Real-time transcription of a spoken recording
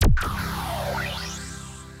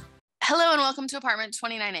welcome to Apartment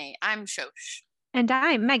 29A. I'm Shosh, And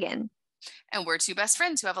I'm Megan. and we're two best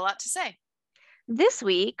friends who have a lot to say. This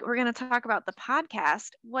week, we're going to talk about the podcast,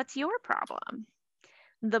 What's Your Problem?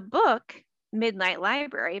 The book, Midnight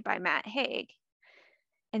Library by Matt Haig.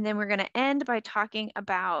 And then we're going to end by talking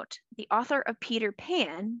about the author of Peter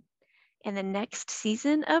Pan and the next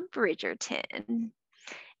season of Bridgerton.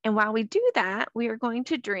 And while we do that, we are going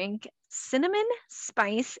to drink cinnamon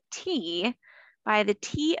spice tea by the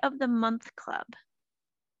Tea of the Month Club.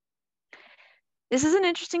 This is an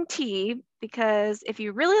interesting tea because if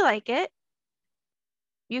you really like it,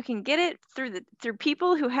 you can get it through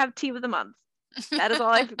people who have tea of the month. That is all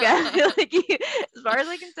I've got. As far as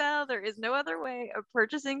I can tell, there is no other way of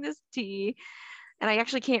purchasing this tea. And I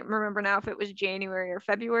actually can't remember now if it was January or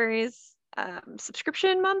February's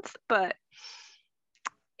subscription month. But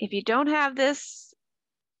if you don't have this,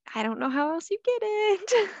 I don't know how else you get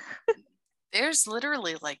it. There's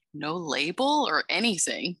literally no label or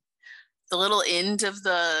anything. The little end of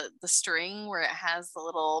the string where it has the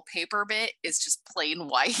little paper bit is just plain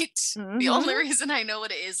white. Mm-hmm. The only reason I know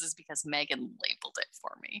what it is because Megan labeled it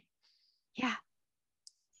for me. Yeah.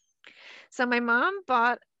 So my mom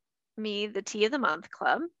bought me the Tea of the Month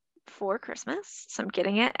Club for Christmas. So I'm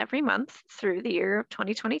getting it every month through the year of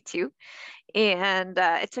 2022. And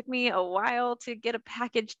it took me a while to get a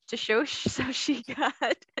package to show. So she got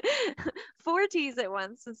 4 teas at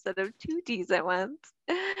once instead of 2 teas at once.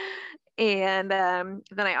 And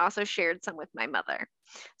then I also shared some with my mother.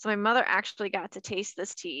 So my mother actually got to taste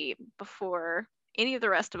this tea before any of the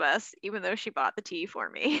rest of us, even though she bought the tea for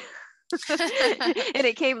me. And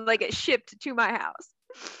it came it shipped to my house.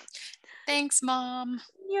 Thanks, Mom.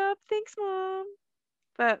 Yep, thanks, Mom.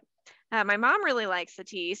 But my mom really likes the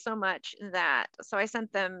tea so much so I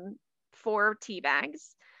sent them 4 tea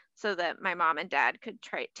bags so that my mom and dad could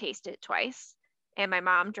taste it twice. And my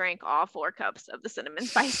mom drank all 4 cups of the cinnamon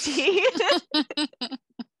spice tea.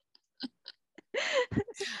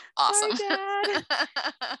 Awesome. Sorry, Dad.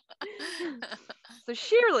 So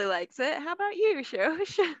she really likes it. How about you,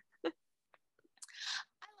 Shosh? I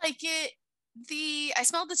like it. I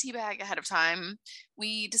smelled the tea bag ahead of time.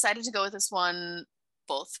 We decided to go with this one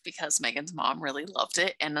both because Megan's mom really loved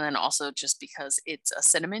it, and then also just because it's a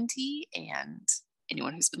cinnamon tea, and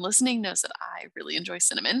anyone who's been listening knows that I really enjoy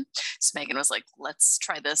cinnamon. So Megan was like, let's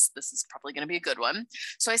try this. This is probably going to be a good one.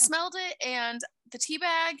 So I smelled it and the tea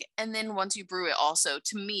bag, and then once you brew it also,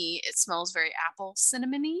 to me, it smells very apple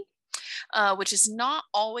cinnamony, which is not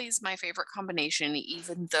always my favorite combination,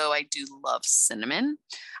 even though I do love cinnamon.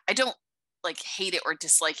 I don't hate it or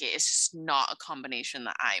dislike it. It's just not a combination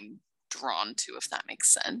that I'm drawn to, if that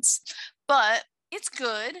makes sense. But it's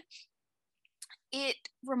good. It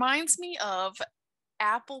reminds me of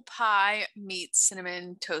apple pie meets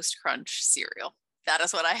cinnamon toast crunch cereal. That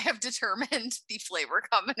is what I have determined the flavor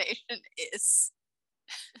combination is.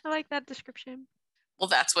 I like that description. Well,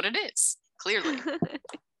 that's what it is. Clearly.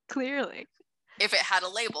 Clearly. If it had a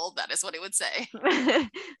label, that is what it would say.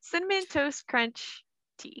 Cinnamon toast crunch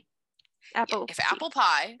tea. Apple. Yeah, if apple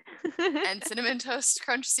pie and cinnamon toast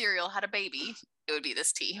crunch cereal had a baby, it would be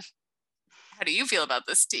this tea. How do you feel about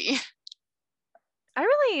this tea? I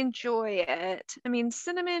really enjoy it. I mean,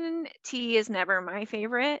 cinnamon tea is never my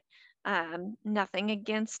favorite. Nothing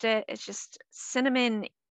against it. It's just cinnamon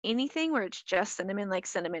anything where it's just cinnamon, like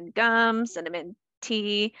cinnamon gum, cinnamon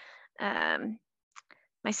tea. My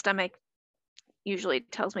stomach usually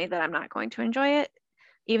tells me that I'm not going to enjoy it,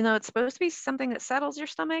 even though it's supposed to be something that settles your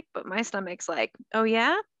stomach. But my stomach's like, oh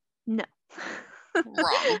yeah, no.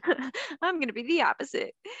 Wrong. I'm going to be the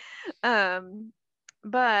opposite.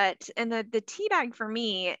 But and the tea bag for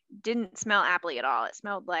me didn't smell appley at all. It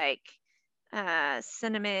smelled like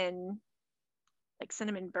cinnamon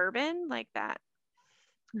bourbon, like that.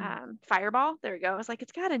 Fireball. There we go. I was like,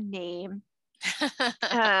 it's got a name.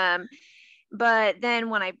 But then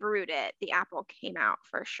when I brewed it, the apple came out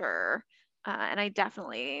for sure. And I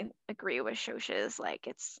definitely agree with Shosh's.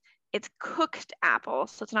 It's cooked apple,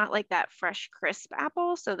 so it's not like that fresh, crisp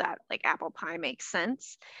apple. So that apple pie makes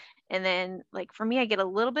sense. And then for me, I get a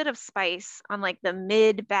little bit of spice on the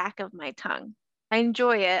mid back of my tongue. I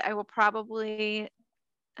enjoy it. I will probably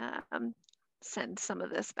send some of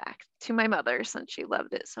this back to my mother since she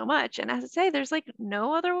loved it so much. And as I say, there's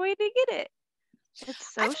no other way to get it.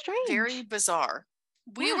 It's so strange. Very bizarre.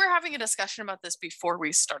 We were having a discussion about this before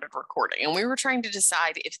we started recording, and we were trying to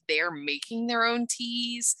decide if they're making their own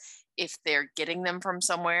teas, if they're getting them from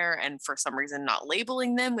somewhere and for some reason not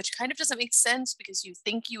labeling them, which kind of doesn't make sense because you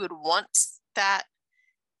think you would want that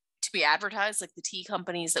to be advertised. The tea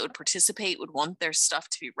companies that would participate would want their stuff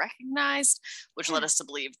to be recognized, which led us to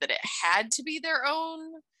believe that it had to be their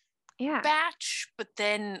own. Yeah. batch, but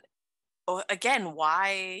then again,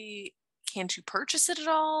 why can't you purchase it at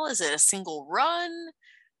all? Is it a single run?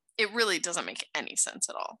 It really doesn't make any sense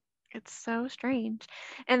at all. It's so strange.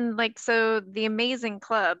 And like, so the Amazing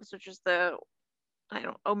Clubs, which is the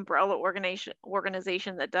umbrella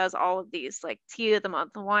organization that does all of these, like tea of the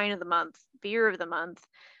month, wine of the month, beer of the month.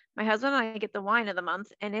 My husband and I get the wine of the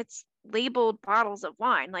month, and it's labeled bottles of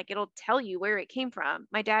wine. Like it'll tell you where it came from.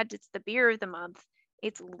 My dad gets the beer of the month.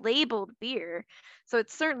 It's labeled beer. So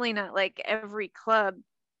it's certainly not like every club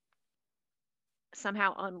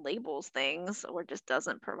somehow unlabels things or just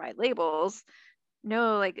doesn't provide labels.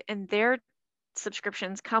 No, like, and their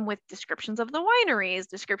subscriptions come with descriptions of the wineries,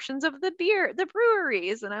 descriptions of the beer, the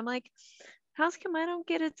breweries. And I'm like, how's come I don't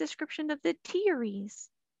get a description of the teeries?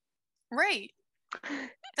 Right.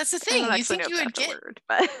 That's the I don't thing. You actually think know you if would that's a get, word,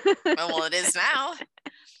 but well, it is now.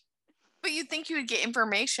 But you'd think you would get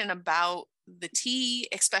information about the tea,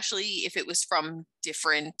 especially if it was from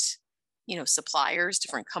different, suppliers,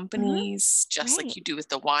 different companies, just like right. you do with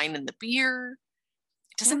the wine and the beer.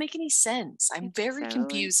 It doesn't Yeah, make any sense. I'm it's very so,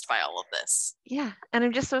 confused by all of this. yeah. And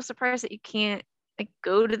I'm just so surprised that you can't like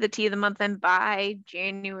go to the tea of the month and buy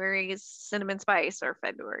January's cinnamon spice or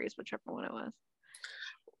February's, whichever one it was.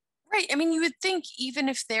 Right. I mean, you would think even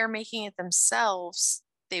if they're making it themselves,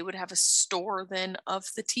 they would have a store then of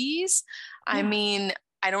the teas. I Yeah. mean,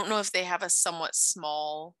 I don't know if they have a somewhat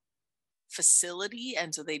small facility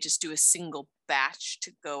and so they just do a single batch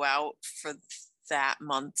to go out for that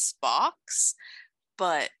month's box,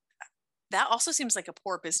 but that also seems like a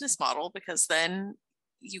poor business model because then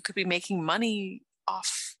you could be making money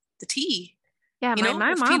off the tea. Yeah, my If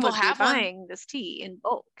mom people would be have one, buying this tea in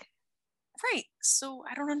bulk. right? So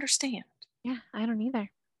I don't understand. Yeah, I don't either.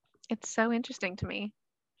 It's so interesting to me.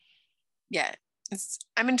 Yeah,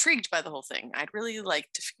 I'm intrigued by the whole thing. I'd really like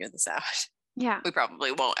to figure this out. Yeah. We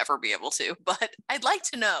probably won't ever be able to, but I'd like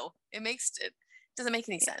to know. It doesn't make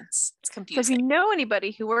any Yeah. sense. It's So if you confusing. know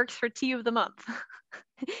anybody who works for Tea of the Month,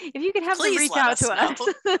 if you could have them Please reach let out us to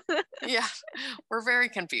know. us, Yeah, we're very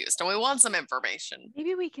confused and we want some information.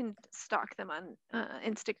 maybe we can stalk them on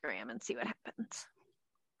Instagram and see what happens.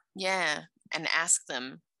 Yeah, and ask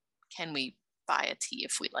them, can we buy a tea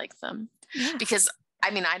if we like them? Yeah. Because I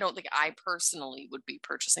mean, I don't think I personally would be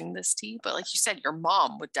purchasing this tea, but like you said, your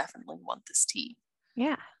mom would definitely want this tea.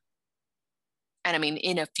 Yeah. And I mean,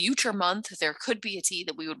 in a future month, there could be a tea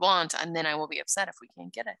that we would want, and then I will be upset if we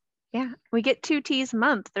can't get it. Yeah. We get 2 teas a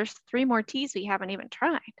month. There's 3 more teas we haven't even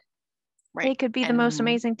tried. Right. They could be the most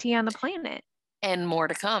amazing tea on the planet. And more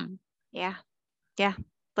to come. Yeah. Yeah.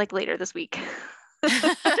 Like later this week. Let's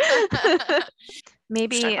talk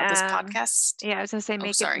Maybe about this podcast. yeah, I was gonna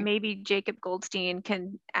say Sorry. maybe Jacob Goldstein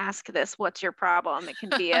can ask this, what's your problem? It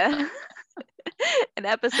can be a an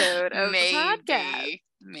episode of the podcast.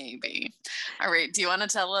 Maybe. All right. Do you want to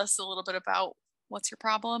tell us a little bit about what's your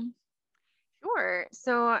problem? Sure.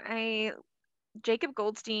 So Jacob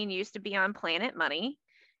Goldstein used to be on Planet Money,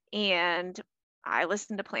 and I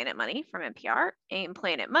listened to Planet Money from NPR, and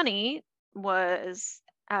Planet Money was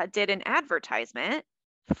did an advertisement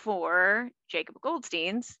for Jacob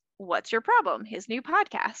Goldstein's What's Your Problem, his new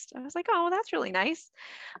podcast. I was like, oh, that's really nice.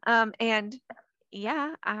 And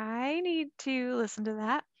yeah, I need to listen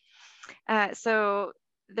to that. So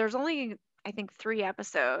there's only, I think, 3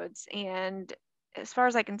 episodes. And as far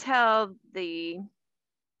as I can tell, the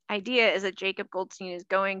idea is that Jacob Goldstein is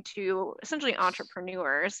going to essentially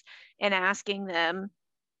entrepreneurs and asking them,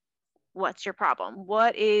 what's your problem?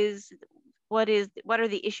 What are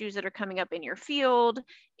the issues that are coming up in your field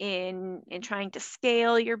in trying to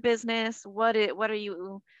scale your business? What are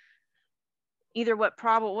you either what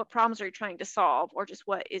problems are you trying to solve, or just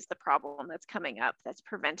what is the problem that's coming up that's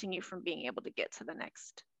preventing you from being able to get to the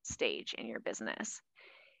next stage in your business?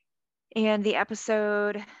 And the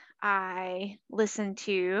episode I listened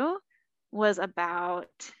to was about,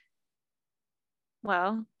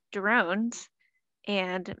 well, drones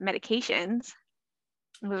and medications.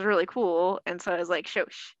 It was really cool. And so I was like,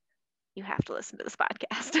 Shosh, you have to listen to this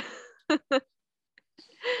podcast.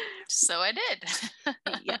 So I did.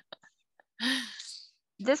 Yeah.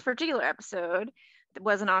 This particular episode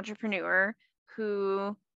was an entrepreneur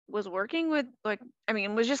who was working with,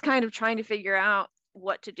 was just kind of trying to figure out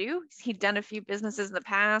what to do. He'd done a few businesses in the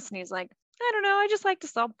past, and he's like, I don't know, I just like to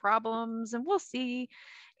solve problems and we'll see.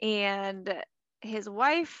 And his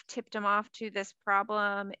wife tipped him off to this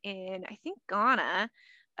problem in, I think, Ghana,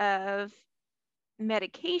 of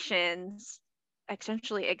medications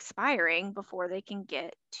essentially expiring before they can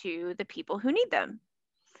get to the people who need them.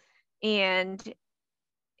 And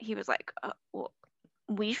he was like, well,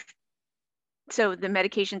 so the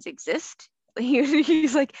medications exist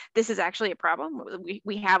He's like, this is actually a problem.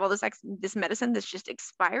 We have all this medicine that's just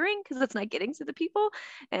expiring because it's not getting to the people.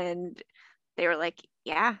 And they were like,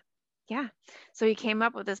 yeah, yeah. So he came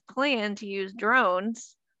up with this plan to use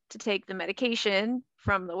drones to take the medication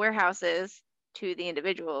from the warehouses to the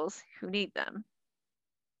individuals who need them.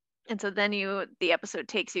 And so then the episode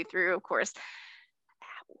takes you through, of course,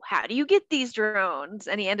 how do you get these drones?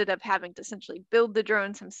 And he ended up having to essentially build the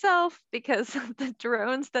drones himself because the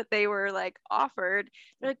drones that they were like offered,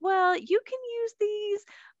 they're like, well, you can use these,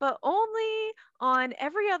 but only on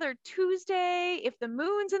every other Tuesday if the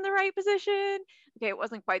moon's in the right position. Okay, it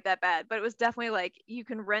wasn't quite that bad, but it was definitely like you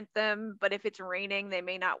can rent them, but if it's raining, they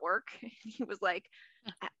may not work. He was like,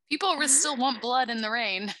 people still want blood in the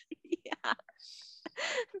rain. Yeah.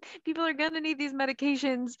 People are gonna need these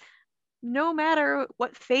medications no matter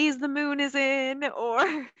what phase the moon is in,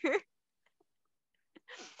 or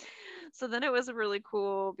so then it was really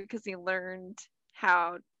cool because he learned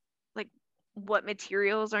how, like, what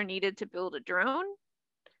materials are needed to build a drone.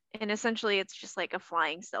 And essentially it's just like a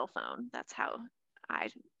flying cell phone. That's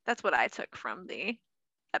what I took from the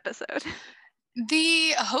episode.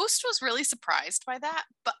 The host was really surprised by that,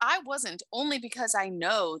 but I wasn't, only because I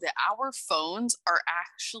know that our phones are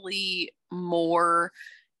actually more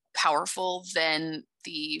powerful than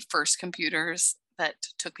the first computers that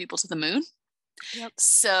took people to the moon. Yep.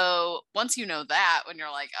 So once you know that, when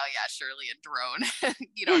you're like, oh yeah, surely a drone,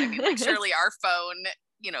 you know what I mean? Like surely our phone,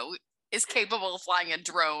 is capable of flying a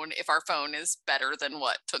drone if our phone is better than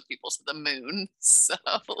what took people to the moon. So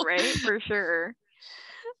right, for sure.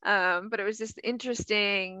 But it was just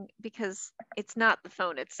interesting because it's not the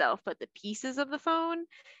phone itself, but the pieces of the phone.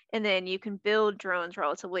 And then you can build drones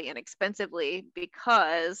relatively inexpensively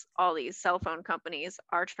because all these cell phone companies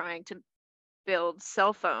are trying to build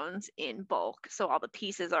cell phones in bulk. So all the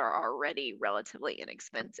pieces are already relatively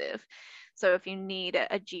inexpensive. So if you need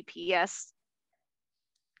a GPS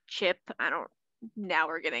chip, now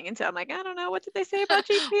we're getting into, I'm like, I don't know, what did they say about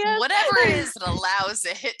GPS? Whatever it is that allows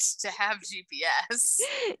it to have GPS.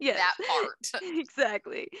 Yes, that part.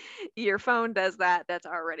 Exactly. Your phone does that. That's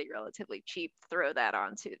already relatively cheap. Throw that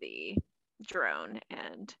onto the drone,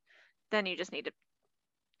 and then you just need to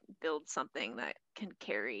build something that can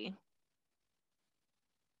carry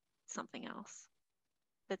something else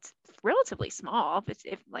that's relatively small.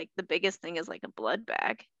 If like the biggest thing is like a blood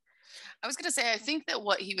bag. I was going to say, I think that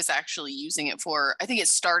what he was actually using it for, I think it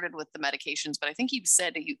started with the medications, but I think he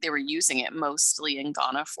said they were using it mostly in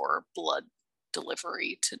Ghana for blood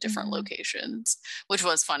delivery to different locations, which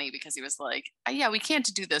was funny because he was like, yeah, we can't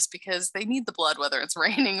do this because they need the blood whether it's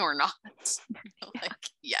raining or not. Like,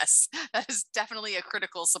 yes, that is definitely a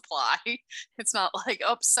critical supply. It's not like,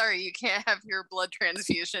 oh, sorry, you can't have your blood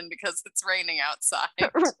transfusion because it's raining outside.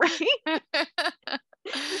 Right?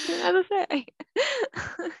 How to say?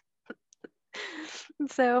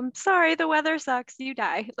 So I'm sorry, the weather sucks, you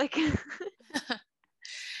die. Like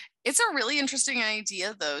it's a really interesting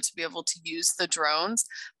idea though to be able to use the drones,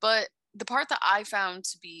 but the part that I found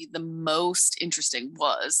to be the most interesting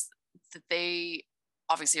was that they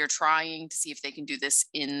obviously are trying to see if they can do this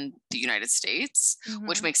in the United States,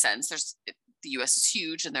 which makes sense. The US is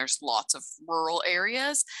huge and there's lots of rural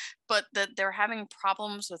areas, but that they're having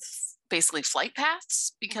problems with basically flight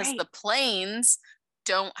paths because the planes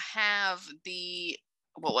don't have the,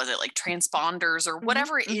 what was it, like transponders or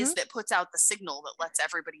whatever it is that puts out the signal that lets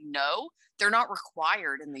everybody know. They're not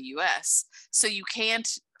required in the US. So you can't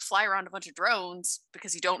fly around a bunch of drones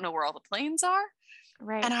because you don't know where all the planes are.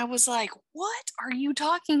 Right. And I was like, what are you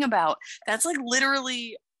talking about? That's like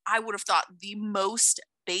literally, I would have thought the most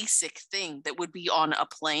basic thing that would be on a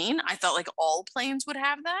plane. I thought like all planes would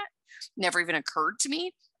have that. Never even occurred to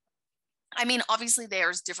me. I mean, obviously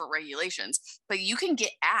there's different regulations, but you can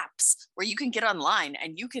get apps where you can get online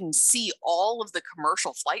and you can see all of the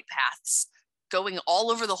commercial flight paths going all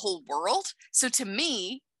over the whole world. So to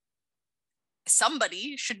me,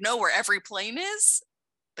 somebody should know where every plane is,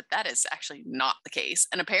 but that is actually not the case.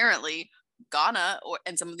 And apparently Ghana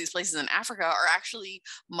and some of these places in Africa are actually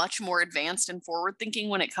much more advanced and forward thinking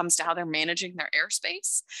when it comes to how they're managing their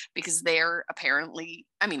airspace, because they're apparently,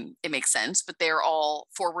 I mean, it makes sense, but they're all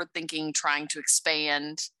forward thinking, trying to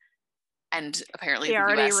expand. And apparently they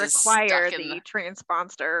already US require is stuck in the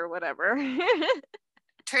transponder or whatever.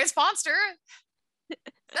 Transponder?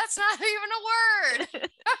 That's not even a word.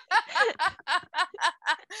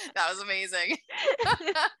 That was amazing.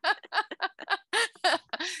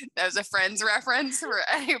 That was a Friends reference for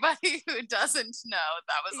anybody who doesn't know.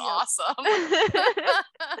 That was awesome.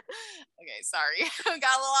 Okay, sorry. Got a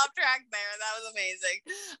little off track there. That was amazing.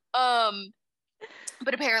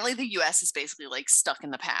 But apparently the US is basically like stuck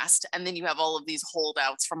in the past. And then you have all of these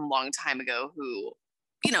holdouts from a long time ago who,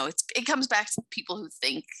 it comes back to people who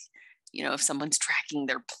think, if someone's tracking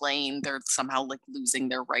their plane, they're somehow like losing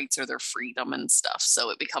their rights or their freedom and stuff. So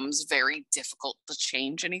it becomes very difficult to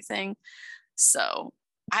change anything. So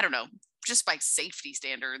I don't know, just by safety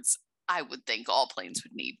standards, I would think all planes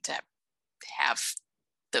would need to have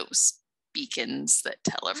those beacons that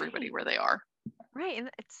tell everybody where they are. Right.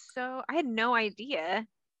 And I had no idea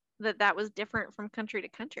that was different from country to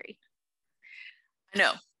country. I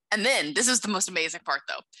know. And then this is the most amazing part,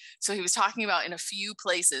 though. So he was talking about in a few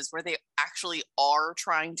places where they actually are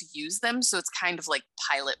trying to use them. So it's kind of like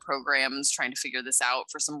pilot programs trying to figure this out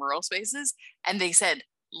for some rural spaces. And they said,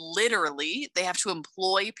 literally, they have to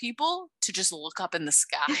employ people to just look up in the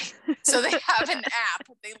sky. So they have an app.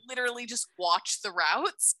 They literally just watch the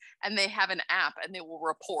routes, and they have an app, and they will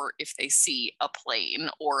report if they see a plane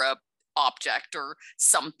or a object or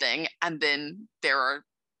something. And then there are,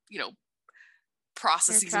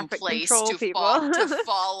 processes in place to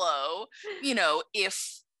follow,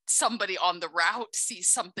 if somebody on the route sees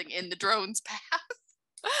something in the drone's path.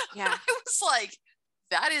 Yeah. I was like,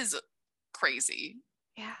 that is crazy.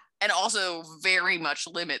 Yeah. And also very much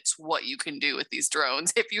limits what you can do with these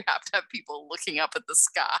drones if you have to have people looking up at the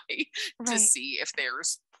sky to see if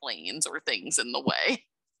there's planes or things in the way.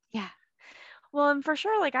 Yeah. Well, and for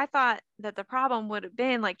sure, like I thought that the problem would have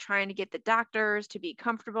been like trying to get the doctors to be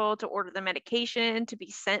comfortable to order the medication to be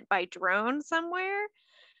sent by drone somewhere.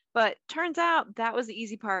 But turns out that was the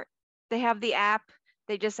easy part. They have the app.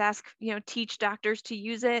 They just ask, teach doctors to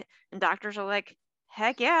use it. And doctors are like,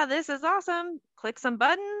 heck yeah, this is awesome. Click some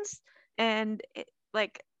buttons and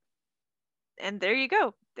and there you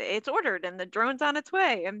go. It's ordered and the drone's on its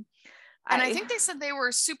way. And I think they said they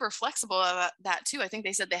were super flexible about that too. I think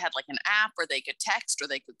they said they had like an app or they could text or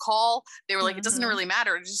they could call. They were like, it doesn't really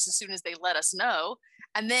matter, just as soon as they let us know.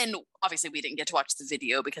 And then obviously we didn't get to watch the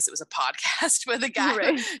video because it was a podcast, but the guy,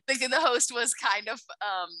 the host was kind of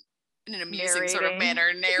in an amusing sort of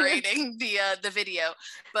manner narrating the video.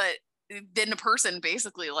 But then a person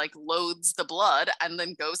basically like loads the blood and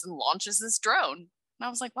then goes and launches this drone. And I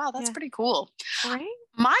was like, wow, that's pretty cool. Right.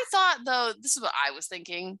 My thought though, this is what I was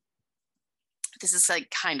thinking. This is like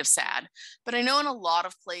kind of sad, but I know in a lot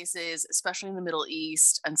of places, especially in the Middle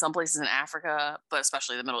East and some places in Africa, but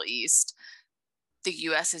especially the Middle East, the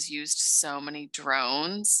US has used so many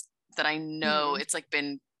drones that I know it's like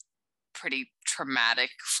been pretty traumatic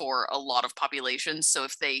for a lot of populations. So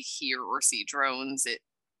if they hear or see drones, it,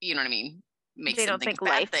 you know what I mean? Makes they them don't think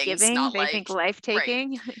life giving. They think life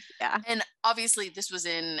taking. Right. Yeah. And obviously this was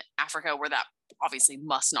in Africa where that obviously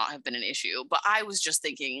must not have been an issue. But I was just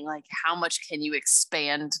thinking, like, how much can you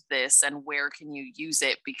expand this and where can you use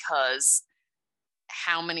it? Because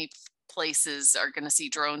how many places are going to see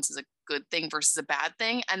drones as a good thing versus a bad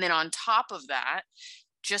thing? And then on top of that,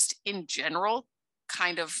 just in general,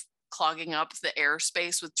 kind of clogging up the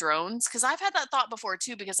airspace with drones, because I've had that thought before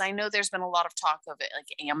too, because I know there's been a lot of talk of it, like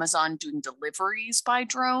Amazon doing deliveries by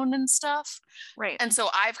drone and stuff. Right. And so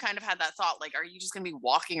I've kind of had that thought, like, are you just going to be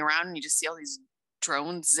walking around and you just see all these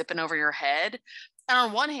drones zipping over your head? And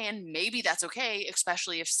on one hand, maybe that's okay,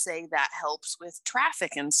 especially if, say, that helps with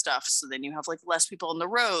traffic and stuff. So then you have like less people on the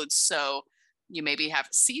roads. So you maybe have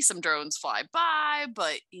to see some drones fly by,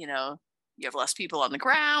 but you have less people on the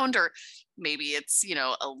ground, or maybe it's,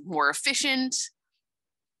 a more efficient,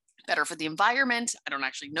 better for the environment. I don't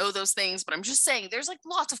actually know those things, but I'm just saying there's like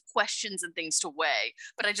lots of questions and things to weigh.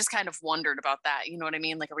 But I just kind of wondered about that. You know what I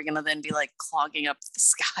mean? Like, are we going to then be like clogging up the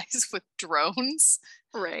skies with drones?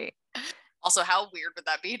 Right. Also, how weird would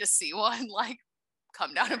that be to see one like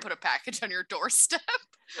come down and put a package on your doorstep?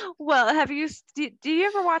 Well, do you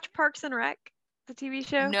ever watch Parks and Rec? The TV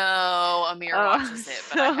show? No, Amir watches it,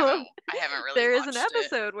 but I haven't really. There is an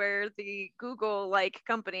episode where the Google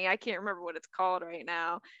company, I can't remember what it's called right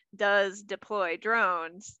now, does deploy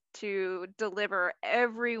drones to deliver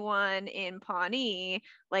everyone in Pawnee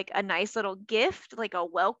like a nice little gift, like a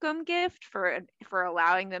welcome gift for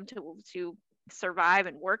allowing them to survive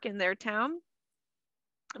and work in their town.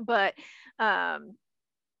 But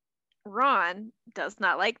Ron does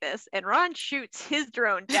not like this, and Ron shoots his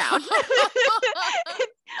drone down.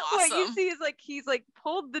 Awesome. What you see is he's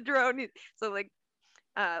pulled the drone. So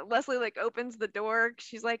Leslie opens the door.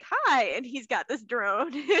 She's like, "Hi," and he's got this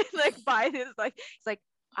drone by his he's like,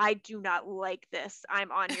 "I do not like this.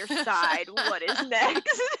 I'm on your side. What is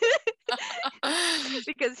next?"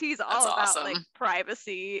 Because he's all about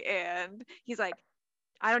privacy, and he's like,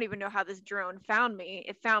 I don't even know how this drone found me.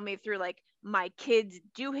 It found me through my kid's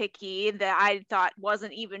doohickey that I thought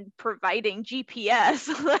wasn't even providing GPS.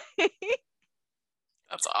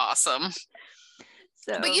 That's awesome.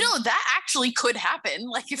 So, but that actually could happen.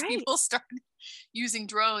 Like if right. people start using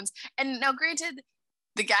drones. And now granted,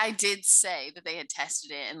 the guy did say that they had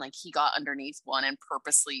tested it and like he got underneath one and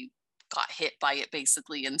purposely got hit by it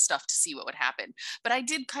basically and stuff to see what would happen. But I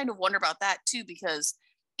did kind of wonder about that too, because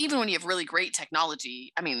even when you have really great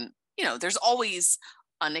technology, I mean, there's always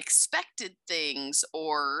unexpected things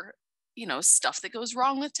or, stuff that goes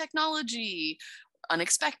wrong with technology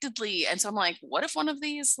unexpectedly. And so I'm like, what if one of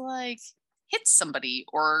these like hits somebody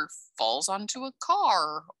or falls onto a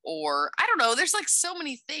car, or I don't know, there's like so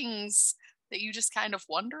many things that you just kind of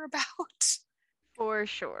wonder about. For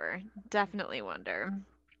sure. Definitely wonder.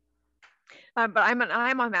 But I'm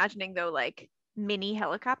imagining though like mini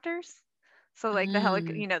helicopters. So like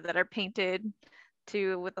the that are painted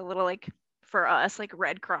with a little like for us like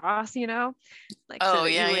Red Cross, like so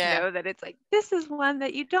that you would know that it's like this is one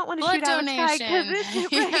that you don't want to shoot out of the sky because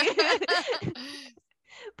it's right.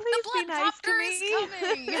 Please be nice to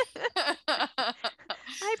me.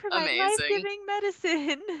 I provide life-giving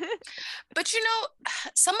medicine. But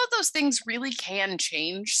some of those things really can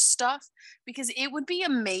change stuff, because it would be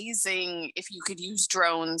amazing if you could use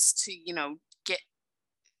drones to, get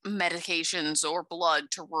medications or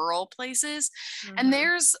blood to rural places. Mm-hmm. And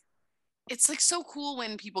it's like so cool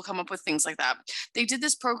when people come up with things like that. They did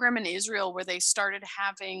this program in Israel where they started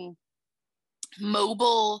having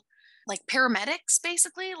mobile like paramedics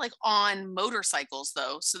basically like on motorcycles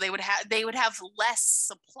though. So they would have less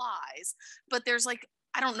supplies, but there's like,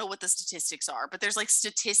 I don't know what the statistics are, but there's like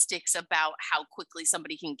statistics about how quickly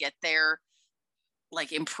somebody can get there,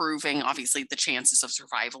 like improving obviously the chances of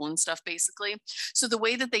survival and stuff basically. So the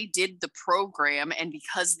way that they did the program, and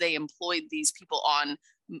because they employed these people on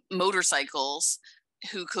motorcycles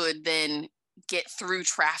who could then get through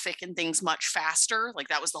traffic and things much faster, like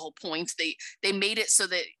that was the whole point. They made it so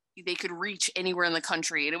that they could reach anywhere in the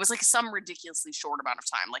country, and it was like some ridiculously short amount of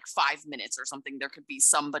time, like 5 minutes or something. There could be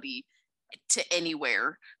somebody to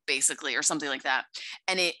anywhere basically, or something like that,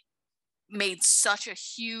 and it made such a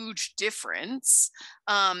huge difference.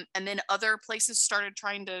 And then other places started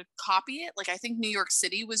trying to copy it. Like I think New York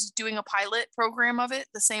City was doing a pilot program of it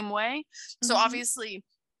the same way. So obviously,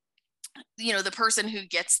 the person who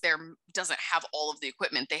gets there doesn't have all of the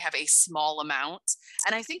equipment. They have a small amount.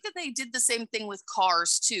 And I think that they did the same thing with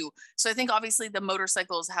cars too. So I think obviously the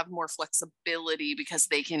motorcycles have more flexibility because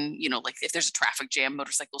they can, like if there's a traffic jam,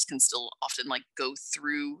 motorcycles can still often like go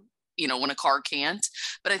through, when a car can't.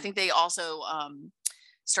 But I think they also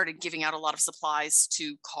started giving out a lot of supplies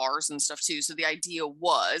to cars and stuff too. So the idea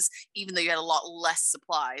was, even though you had a lot less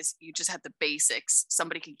supplies, you just had the basics.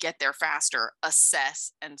 Somebody could get there faster,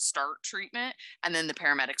 assess, and start treatment. And then the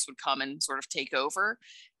paramedics would come and sort of take over.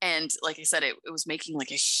 And like I said, it was making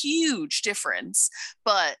like a huge difference.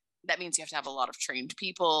 But that means you have to have a lot of trained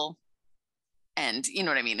people. And you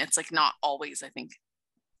know what I mean? It's like not always, I think,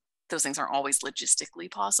 those things aren't always logistically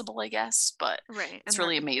possible, I guess. But right. It's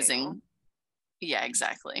really amazing. Yeah,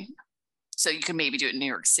 exactly. So you could maybe do it in New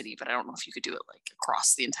York City, but I don't know if you could do it like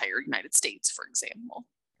across the entire United States, for example.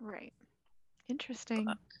 Right. Interesting.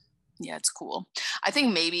 But, yeah, it's cool. I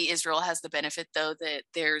think maybe Israel has the benefit though that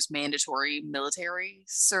there's mandatory military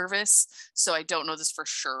service. So I don't know this for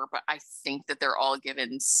sure, but I think that they're all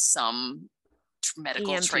given some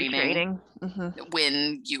medical EMT training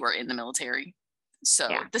when you are in the military. So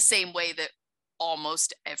the same way that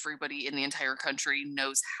almost everybody in the entire country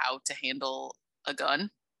knows how to handle a gun.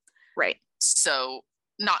 Right. So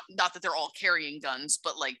not that they're all carrying guns,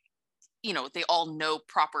 but like, they all know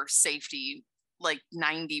proper safety, like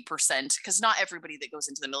 90%, because not everybody that goes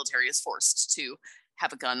into the military is forced to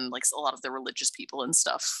have a gun. Like a lot of the religious people and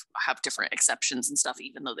stuff have different exceptions and stuff,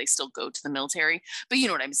 even though they still go to the military. But you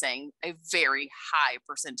know what I'm saying? A very high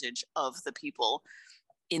percentage of the people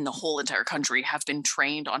in the whole entire country have been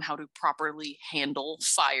trained on how to properly handle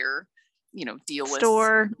fire, deal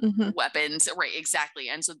with weapons. Right, exactly.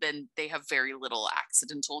 And so then they have very little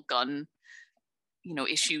accidental gun,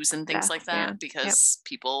 issues and things like that because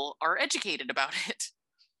people are educated about it.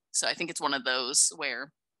 So I think it's one of those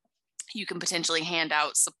where you can potentially hand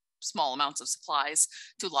out small amounts of supplies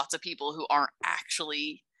to lots of people who aren't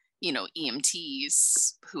actually,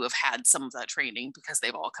 EMTs who have had some of that training because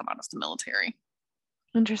they've all come out of the military.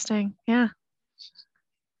 Interesting. Yeah.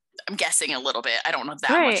 I'm guessing a little bit. I don't know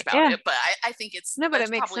that much about it, but I think it's it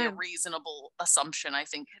makes probably sense. A reasonable assumption. I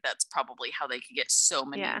think that's probably how they could get so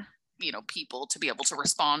many, people to be able to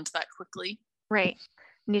respond that quickly. Right.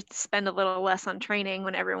 You need to spend a little less on training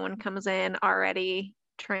when everyone comes in already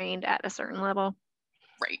trained at a certain level.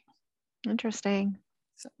 Right. Interesting.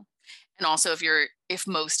 So And also if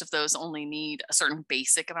most of those only need a certain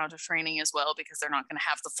basic amount of training as well, because they're not going to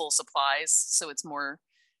have the full supplies. So it's more,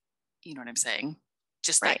 you know what I'm saying?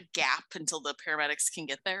 Just Right. that gap until the paramedics can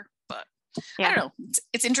get there. But I Yeah. don't know.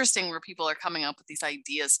 It's interesting where people are coming up with these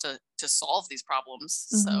ideas to solve these problems.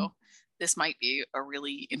 So this might be a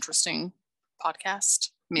really interesting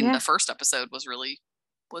podcast. I mean, Yeah. the first episode was really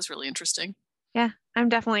interesting. Yeah. I'm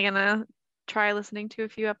definitely gonna try listening to a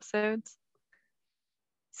few episodes.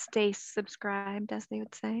 Stay subscribed, as they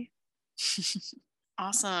would say.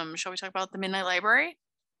 Awesome. Shall we talk about the Midnight Library?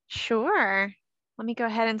 Sure. Let me go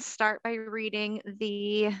ahead and start by reading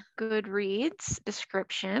the Goodreads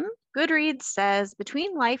description. Goodreads says,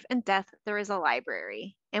 between life and death, there is a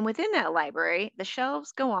library. And within that library, the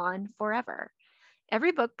shelves go on forever.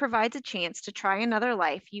 Every book provides a chance to try another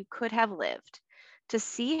life you could have lived, to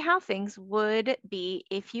see how things would be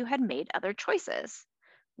if you had made other choices.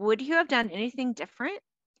 Would you have done anything different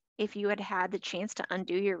if you had had the chance to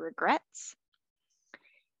undo your regrets?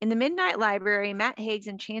 In The Midnight Library, Matt Haig's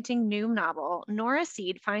enchanting new novel, Nora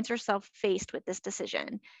Seed finds herself faced with this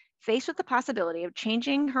decision, faced with the possibility of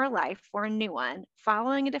changing her life for a new one,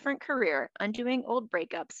 following a different career, undoing old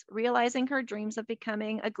breakups, realizing her dreams of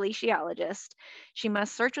becoming a glaciologist. She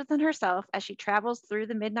must search within herself as she travels through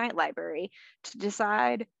the Midnight Library to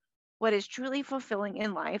decide what is truly fulfilling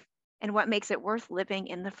in life and what makes it worth living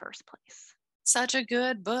in the first place. Such a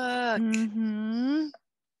good book.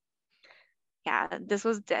 Yeah, this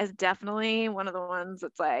was definitely one of the ones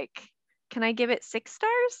that's like, can I give it 6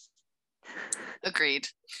 stars? Agreed.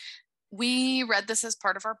 We read this as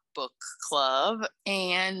part of our book club,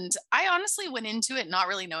 and I honestly went into it not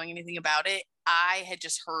really knowing anything about it. I had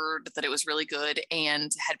just heard that it was really good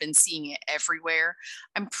and had been seeing it everywhere.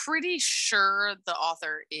 I'm pretty sure the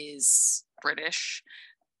author is British.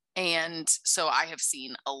 And so I have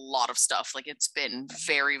seen a lot of stuff. Like, it's been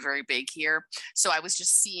very, very big here. So I was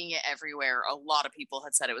just seeing it everywhere. A lot of people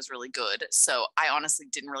had said it was really good. So I honestly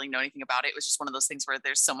didn't really know anything about it. It was just one of those things where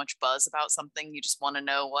there's so much buzz about something. You just want to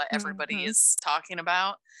know what everybody is talking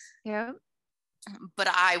about. Yeah. But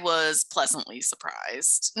I was pleasantly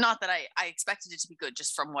surprised. Not that I expected it to be good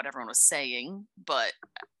just from what everyone was saying, but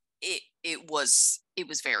it was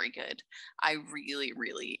very good. I really,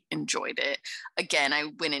 really enjoyed it. Again,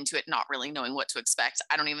 I went into it not really knowing what to expect.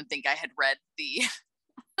 I don't even think I had read the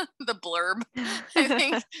the blurb. I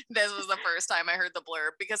think this was the first time I heard the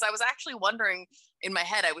blurb, because I was actually wondering in my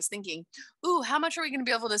head, I was thinking, ooh, how much are we going to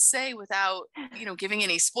be able to say without, giving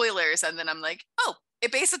any spoilers? And then I'm like, oh,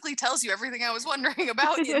 it basically tells you everything I was wondering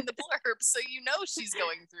about in the blurb. So she's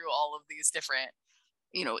going through all of these different,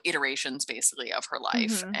 iterations basically of her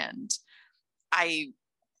life. And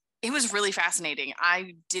it was really fascinating.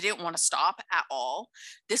 I didn't want to stop at all.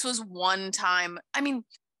 This was one time, I mean,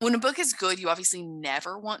 when a book is good, you obviously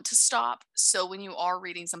never want to stop. So when you are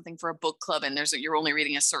reading something for a book club and you're only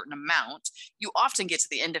reading a certain amount, you often get to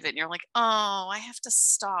the end of it and you're like, oh, I have to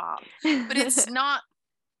stop. But it's not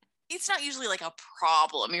usually like a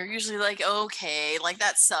problem. You're usually like, okay, like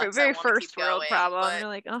that sucks. Very I want to keep first world going, problem. but You're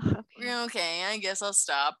like, oh, okay, I guess I'll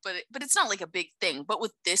stop. But it's not like a big thing. But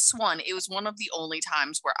with this one, it was one of the only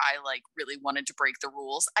times where I like really wanted to break the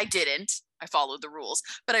rules. I didn't. I followed the rules,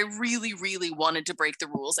 but I really, really wanted to break the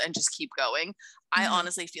rules and just keep going. I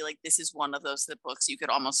honestly feel like this is one of those books you could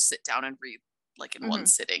almost sit down and read like in one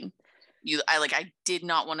sitting. I did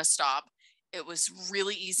not want to stop. It was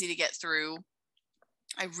really easy to get through.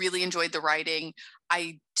 I really enjoyed the writing.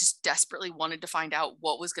 I just desperately wanted to find out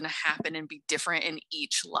what was going to happen and be different in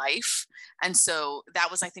each life. And so that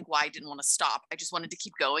was, I think, why I didn't want to stop. I just wanted to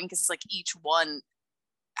keep going, because it's like each one,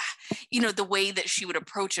 the way that she would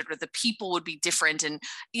approach it or the people would be different. And,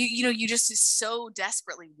 you just so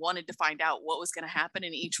desperately wanted to find out what was going to happen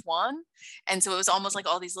in each one. And so it was almost like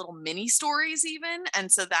all these little mini stories even.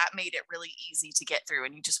 And so that made it really easy to get through.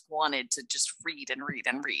 And you just wanted to just read and read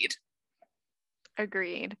and read.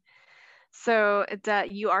 Agreed. So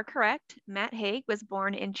you are correct. Matt Haig was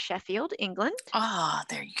born in Sheffield, England. Ah,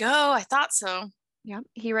 there you go. I thought so. Yeah.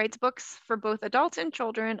 He writes books for both adults and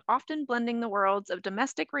children, often blending the worlds of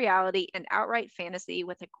domestic reality and outright fantasy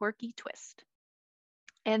with a quirky twist.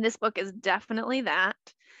 And this book is definitely that.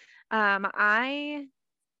 I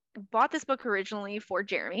bought this book originally for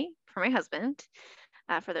Jeremy, for my husband.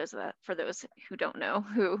 For those who don't know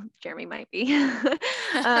who Jeremy might be.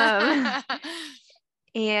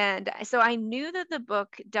 And so I knew that the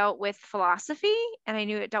book dealt with philosophy, and I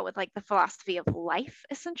knew it dealt with like the philosophy of life,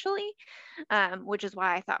 essentially, which is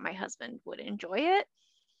why I thought my husband would enjoy it.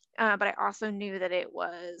 But I also knew that it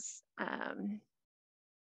was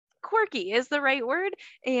quirky is the right word.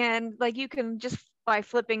 And like you can just by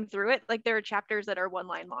flipping through it. Like there are chapters that are one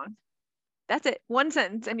line long. That's it, one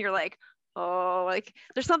sentence, and you're like, oh, like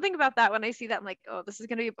there's something about that when I see that, I'm like, oh, this is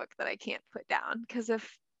going to be a book that I can't put down, because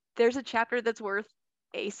if there's a chapter that's worth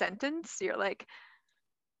a sentence, you're like,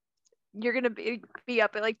 you're going to be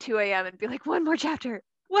up at like 2 a.m. and be like, one more chapter,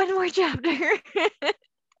 one more chapter.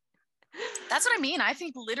 That's what I mean. I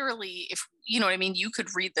think literally, if you know what I mean, you could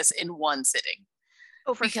read this in one sitting.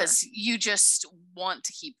 Oh, for because sure. you just want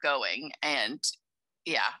to keep going. And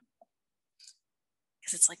yeah,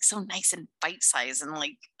 because it's like so nice and bite sized and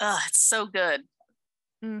like, it's so good.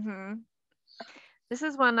 Mm-hmm. This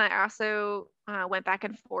is one I also went back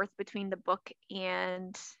and forth between the book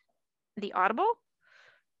and the Audible,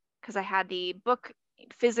 because I had the book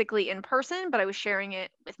physically in person, but I was sharing it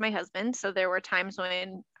with my husband. So there were times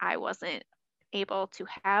when I wasn't able to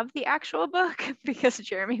have the actual book because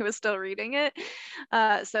Jeremy was still reading it.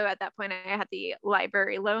 So at that point, I had the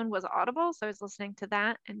library loan was Audible. So I was listening to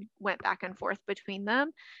that and went back and forth between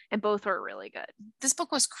them, and both were really good. This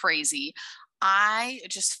book was crazy. I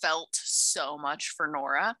just felt so much for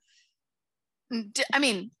Nora. I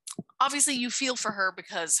mean, obviously you feel for her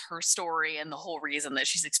because her story and the whole reason that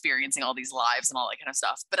she's experiencing all these lives and all that kind of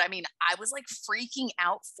stuff. But I mean, I was like freaking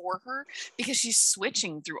out for her because she's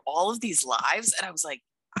switching through all of these lives. And I was like,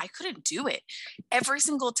 I couldn't do it. Every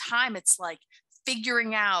single time it's like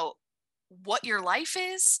figuring out what your life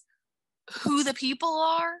is, who the people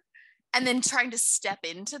are, and then trying to step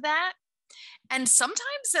into that. And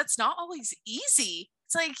sometimes that's not always easy.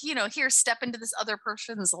 It's like, here, step into this other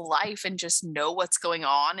person's life and just know what's going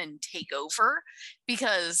on and take over.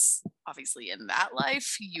 Because obviously, in that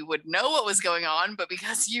life, you would know what was going on, but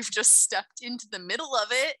because you've just stepped into the middle of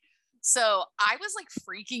it. So I was like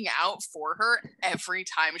freaking out for her every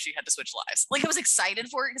time she had to switch lives. Like I was excited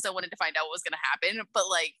for it because I wanted to find out what was going to happen, but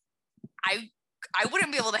like I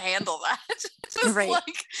wouldn't be able to handle that. Right.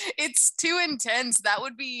 Like it's too intense. That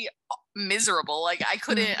would be miserable. Like I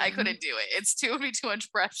couldn't do it. It would be too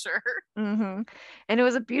much pressure. Mm-hmm. And it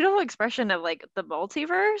was a beautiful expression of like the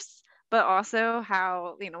multiverse, but also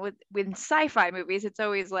how, with sci-fi movies, it's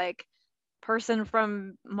always like person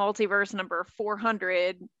from multiverse number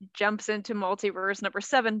 400 jumps into multiverse number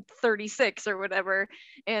 736 or whatever,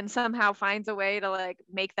 and somehow finds a way to like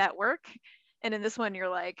make that work. And in this one, you're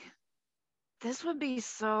like, this would be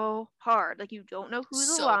so hard. Like you don't know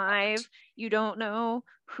who's So alive. hard. You don't know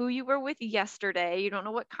who you were with yesterday. You don't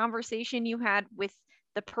know what conversation you had with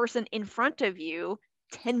the person in front of you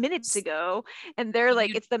 10 minutes ago. And they're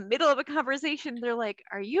like, it's the middle of a conversation. They're like,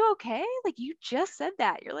 are you okay? Like you just said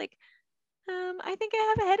that. You're like, I think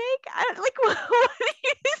I have a headache. Like, what do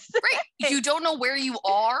you say? Right. You don't know where you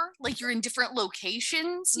are. Like you're in different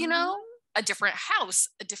locations, Mm-hmm. A different house,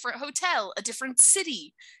 a different hotel, a different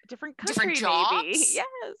city, A different country, different jobs. maybe. Yes.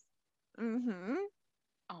 Mm-hmm.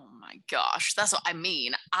 Oh my gosh. That's what I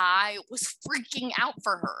mean. I was freaking out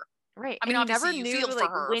for her. Right. I mean, and you obviously never you knew feel for like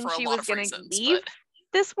her when for a she lot was of going to reasons, leave but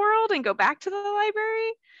this world and go back to the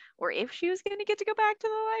library, or if she was going to get to go back to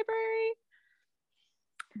the library.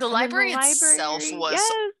 the And then the library itself library, was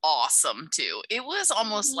yes. awesome too. It was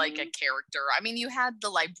almost like a Mm-hmm. character. I mean, you had the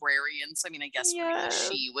librarian, so I mean, I guess for me, Yes.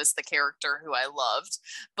 she was the character who I loved,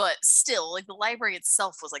 but still, like the library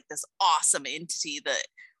itself was like this awesome entity that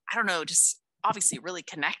I don't know, just obviously really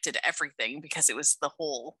connected everything because it was the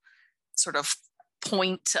whole sort of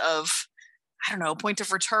point of I don't know, point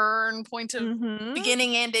of return, point of Mm-hmm.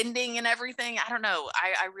 beginning and ending and everything. I don't know.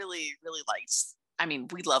 I really, really liked. I mean,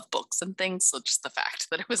 we love books and things, so just the fact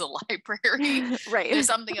that it was a library, Right. there's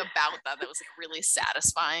something about that was like really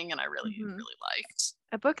satisfying, and I really, Mm-hmm. really liked.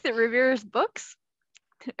 A book that reveres books,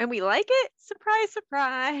 and we like it. Surprise,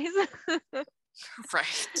 surprise.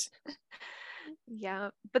 Right. Yeah,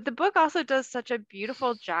 but the book also does such a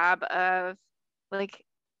beautiful job of like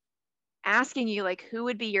asking you like who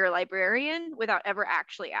would be your librarian without ever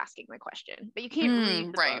actually asking the question. But you can't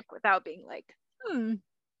read the Right. book without being like, who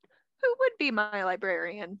would be my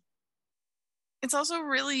librarian? It's also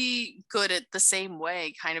really good at the same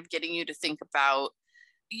way, kind of getting you to think about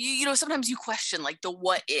sometimes you question like the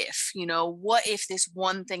what if, what if this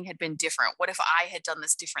one thing had been different? What if I had done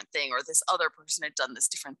this different thing or this other person had done this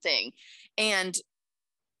different thing? And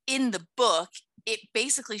in the book, it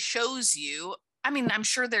basically shows you, I mean, I'm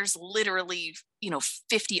sure there's literally,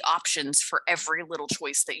 50 options for every little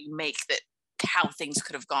choice that you make that how things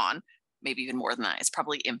could have gone, maybe even more than that. It's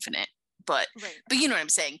probably infinite. But Right. but you know what I'm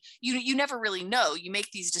saying? You never really know. You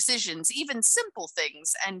make these decisions, even simple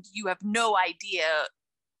things, and you have no idea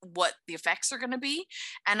what the effects are going to be.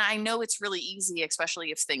 And I know it's really easy, especially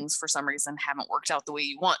if things for some reason haven't worked out the way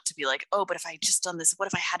you want, to be like, oh, but if I just done this, what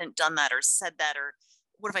if I hadn't done that or said that or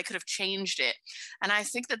what if I could have changed it? And I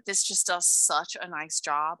think that this just does such a nice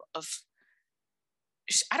job of,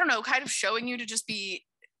 I don't know, kind of showing you to just be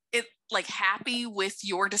like happy with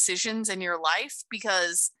your decisions in your life,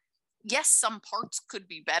 because yes, some parts could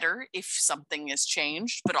be better if something is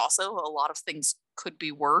changed, but also a lot of things could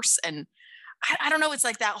be worse. And I don't know, it's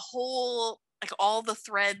like that whole, like all the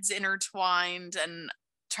threads intertwined and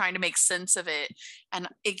trying to make sense of it. And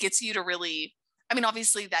it gets you to really, I mean,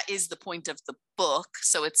 obviously that is the point of the book.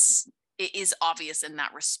 So it is obvious in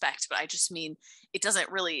that respect, but I just mean, it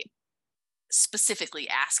doesn't really specifically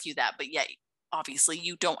ask you that, but yet obviously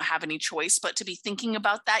you don't have any choice but to be thinking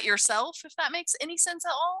about that yourself, if that makes any sense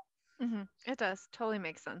at all. Mm-hmm. It does totally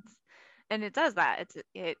make sense. And it does that.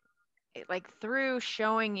 It like through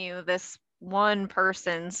showing you this one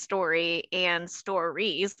person's story and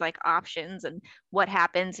stories, like options and what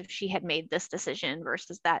happens if she had made this decision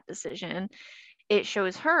versus that decision, it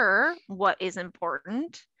shows her what is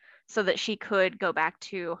important so that she could go back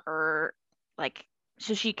to her, like,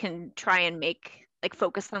 so she can try and make, like,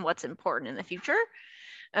 focus on what's important in the future.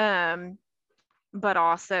 But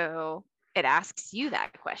also it asks you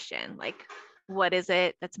that question, like, what is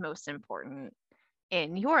it that's most important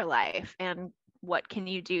in your life, and what can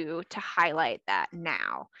you do to highlight that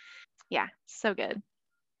now? Yeah, so good.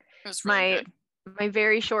 It was really good. My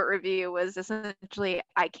very short review was essentially,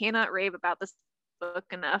 I cannot rave about this book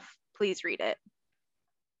enough. Please read it.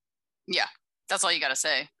 Yeah, that's all you got to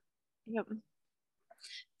say. Yep.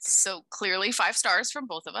 So clearly 5 stars from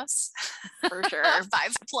both of us. For sure. 5+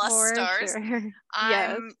 For stars. Sure.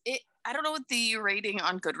 Yes. I don't know what the rating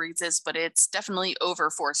on Goodreads is, but it's definitely over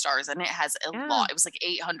 4 stars, and it has a lot. It was like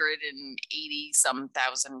 880 some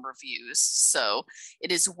thousand reviews. So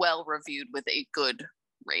it is well reviewed with a good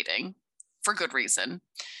rating for good reason.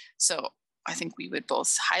 So I think we would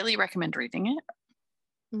both highly recommend reading it.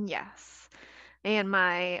 Yes. And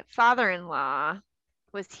my father-in-law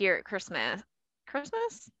was here at Christmas.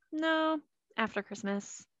 No, after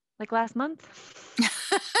Christmas, like last month.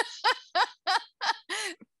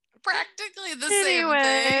 Practically the same thing.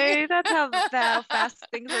 Anyway, that's how fast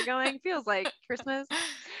things are going. Feels like Christmas.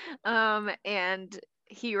 And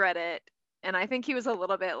he read it, and I think he was a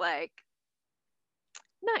little bit like,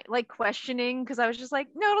 not like questioning, because I was just like,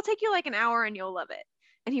 no, it'll take you like an hour and you'll love it.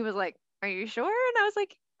 And he was like, are you sure? And I was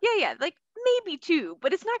like, yeah, like maybe 2,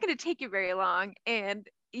 but it's not going to take you very long and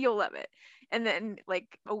you'll love it. And then like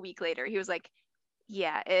a week later, he was like,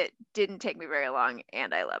 yeah, it didn't take me very long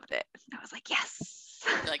and I loved it. And I was like, yes.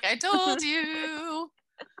 Like I told you.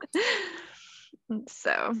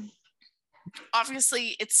 So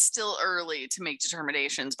obviously it's still early to make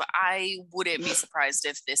determinations, but I wouldn't be surprised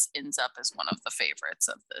if this ends up as one of the favorites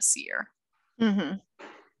of this year. Mm-hmm.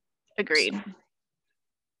 Agreed.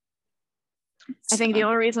 I think the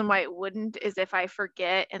only reason why it wouldn't is if I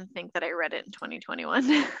forget and think that I read it in 2021.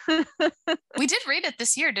 We did read it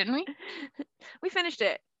this year, didn't we? We finished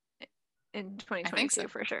it in 2022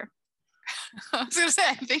 for sure. I was gonna say,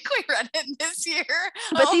 I think we read it this year.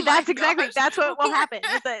 But see, that's what will happen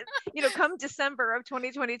is that, come December of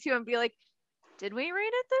 2022 and be like, did we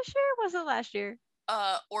read it this year? Was it last year?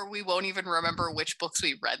 Or we won't even remember which books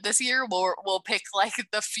we read this year. We'll pick like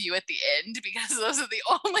the few at the end, because those are the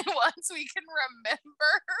only ones we can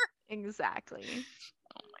remember. Exactly.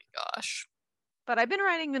 Oh my gosh. But I've been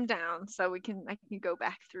writing them down so I can go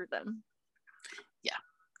back through them. Yeah.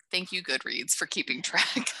 Thank you, Goodreads, for keeping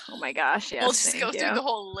track. Oh my gosh, yes. We'll just go through the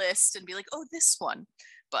whole list and be like, oh, this one.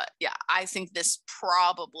 But yeah, I think this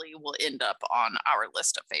probably will end up on our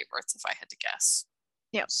list of favorites if I had to guess.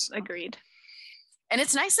 Yes, so. Agreed. And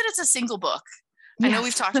it's nice that it's a single book. Yes. I know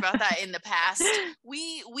we've talked about that in the past.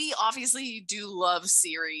 We obviously do love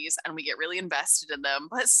series and we get really invested in them,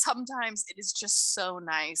 but sometimes it is just so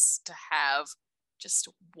nice to have just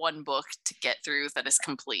one book to get through that is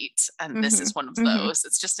complete. And this is one of those.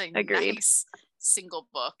 It's just a nice single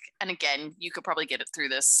book. And again, you could probably get it through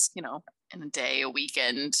this, in a day, a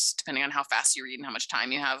weekend, depending on how fast you read and how much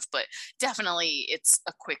time you have. But definitely it's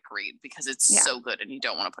a quick read because it's so good and you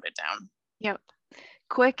don't want to put it down. Yep.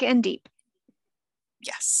 Quick and deep.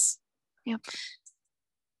 Yes. Yep.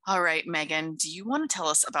 All right, Megan, do you want to tell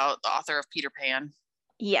us about the author of Peter Pan?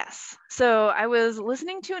 Yes. So I was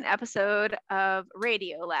listening to an episode of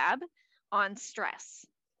Radiolab on stress.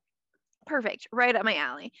 Perfect. Right up my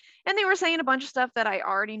alley. And they were saying a bunch of stuff that I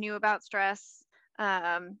already knew about stress,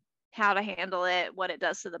 how to handle it, what it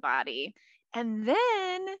does to the body. And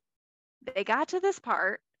then they got to this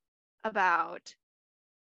part about,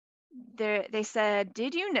 they said,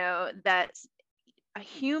 did you know that a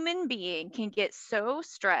human being can get so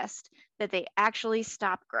stressed that they actually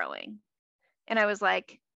stop growing? And I was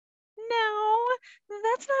like, no,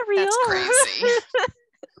 that's not real. That's crazy.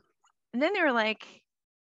 And then they were like,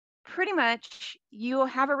 pretty much you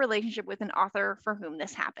have a relationship with an author for whom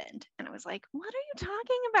this happened. And I was like, what are you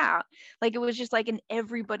talking about? Like, it was just like in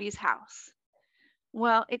everybody's house.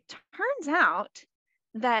 Well, it turns out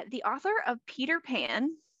that the author of Peter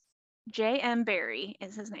Pan, J.M. Barrie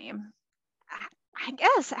is his name, I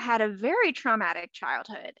guess had a very traumatic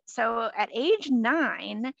childhood. So at age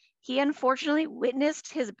 9, he unfortunately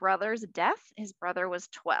witnessed his brother's death. His brother was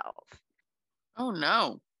 12. Oh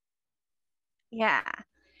no. Yeah.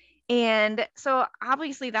 And so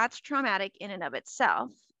obviously that's traumatic in and of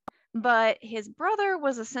itself. But his brother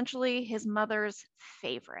was essentially his mother's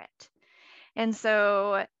favorite. And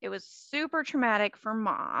so it was super traumatic for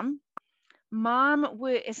mom. Mom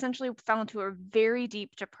would essentially fell into a very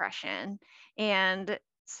deep depression. And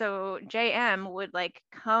so JM would like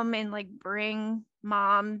come and like bring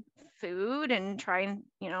mom food and try and,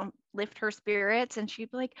 lift her spirits. And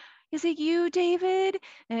she'd be like, is it you, David?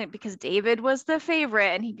 And because David was the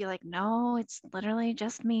favorite. And he'd be like, no, it's literally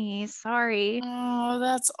just me. Sorry. Oh,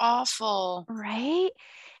 that's awful. Right.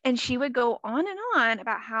 And she would go on and on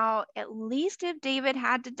about how at least if David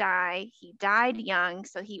had to die, he died young.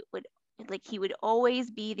 So he would always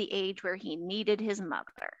be the age where he needed his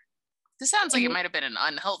mother. This sounds like And it might have been an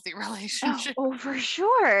unhealthy relationship. oh, for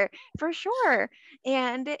sure. For sure.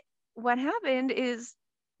 And what happened is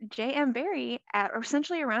J.M. Barrie, at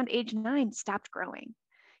essentially around age 9, stopped growing.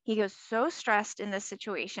 He was so stressed in this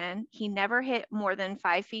situation. He never hit more than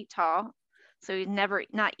 5 feet tall. So he's never,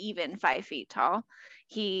 not even 5 feet tall.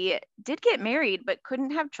 He did get married, but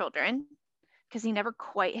couldn't have children because he never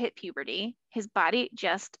quite hit puberty. His body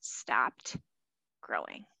just stopped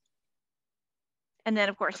growing. And then,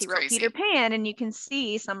 of course, That's he wrote crazy. Peter Pan, and you can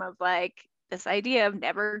see some of like this idea of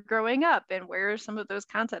never growing up and where some of those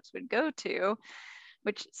concepts would go to,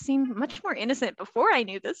 which seemed much more innocent before I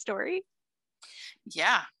knew this story.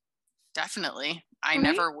 Yeah, definitely. I Right?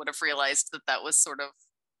 never would have realized that that was sort of,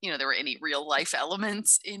 there were any real life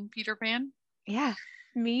elements in Peter Pan. Yeah,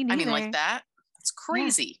 me neither. I mean, like that. That's Yeah.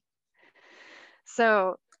 crazy.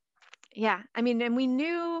 So, yeah, I mean, and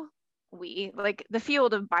we, like the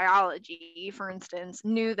field of biology, for instance,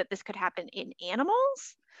 knew that this could happen in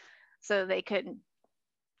animals. So they could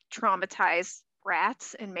traumatize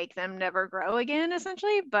rats and make them never grow again,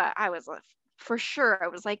 essentially. But I was like, for sure, I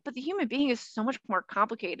was like, but the human being is so much more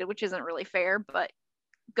complicated, which isn't really fair, but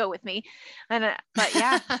go with me. And but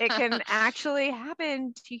yeah, it can actually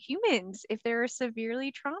happen to humans if they're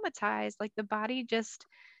severely traumatized. Like the body just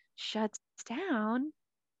shuts down.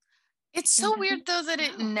 It's And so weird, though, that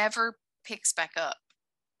it never picks back up.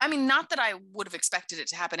 I mean, not that I would have expected it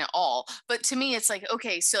to happen at all, but to me, it's like,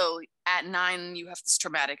 okay, so at 9, you have this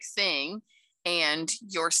traumatic thing and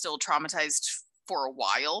you're still traumatized for a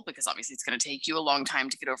while because obviously it's going to take you a long time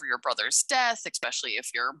to get over your brother's death, especially if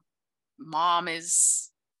your mom is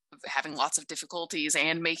having lots of difficulties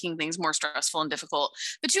and making things more stressful and difficult.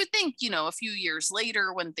 But you think, a few years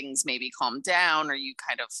later when things maybe calm down or you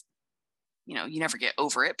kind of, you never get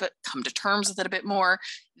over it, but come to terms with it a bit more,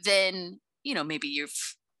 then, maybe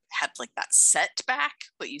you've had like that setback,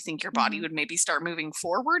 but you think your body would maybe start moving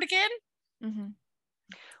forward again. Mm-hmm.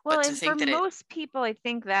 Well, But to and for think that it, most people, I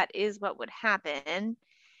think that is what would happen.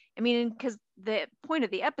 I mean, because the point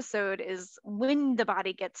of the episode is when the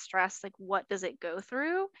body gets stressed, like what does it go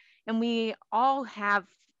through? And we all have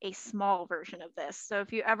a small version of this. So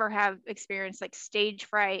if you ever have experienced like stage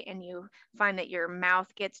fright and you find that your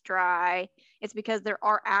mouth gets dry, it's because there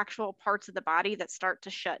are actual parts of the body that start to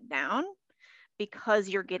shut down because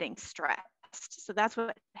you're getting stressed. So that's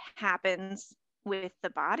what happens with the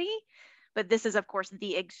body. But this is, of course,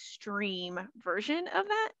 the extreme version of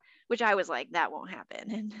that, which I was like, that won't happen.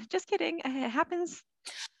 And just kidding, it happens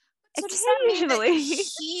so does that mean that occasionally.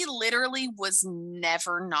 he literally was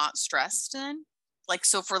never not stressed then? Like,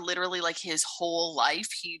 so for literally like his whole life,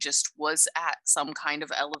 he just was at some kind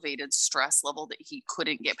of elevated stress level that he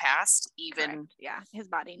couldn't get past, even. Correct. Yeah, his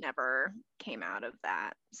body never came out of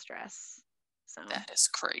that stress. So That is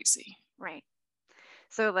crazy. right.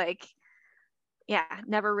 So like, yeah,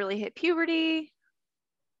 never really hit puberty,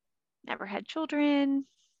 never had children.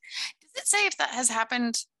 Does it say if that has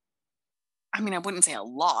happened? I mean, I wouldn't say a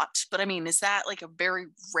lot, but I mean, is that like a very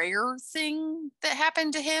rare thing that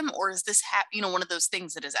happened to him? Or is this, one of those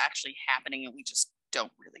things that is actually happening and we just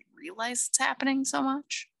don't really realize it's happening so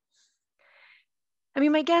much? I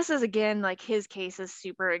mean, my guess is again, like his case is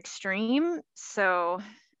super extreme. So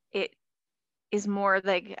it is more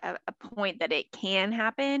like a point that it can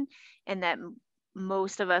happen. And that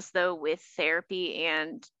most of us, though, with therapy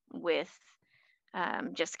and with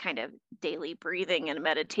just kind of daily breathing and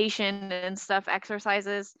meditation and stuff,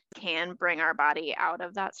 exercises can bring our body out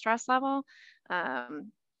of that stress level.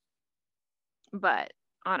 But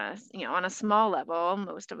on a small level,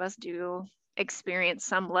 most of us do experience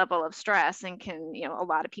some level of stress and can, a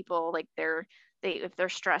lot of people, like if they're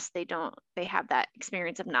stressed, they have that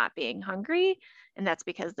experience of not being hungry, and that's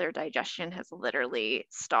because their digestion has literally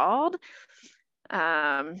stalled.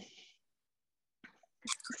 So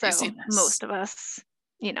Craziness. most of us,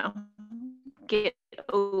 get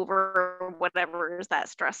over whatever is that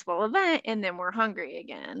stressful event, and then we're hungry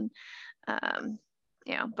again.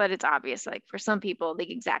 But it's obvious, like for some people,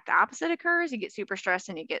 the exact opposite occurs. You get super stressed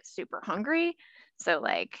and you get super hungry. So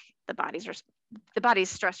like the body's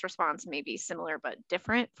stress response may be similar but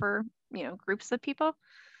different for, groups of people.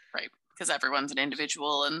 Right. Because everyone's an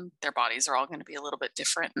individual and their bodies are all going to be a little bit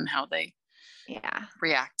different in how they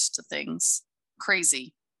react to things.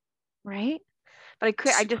 Crazy. Right. But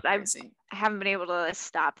I haven't been able to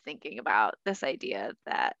stop thinking about this idea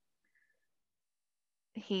that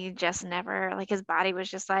he just never, like, his body was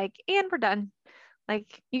just like, and we're done.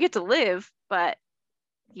 Like, you get to live, but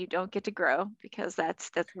you don't get to grow, because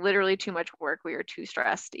that's literally too much work. We are too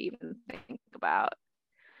stressed to even think about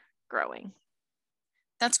growing.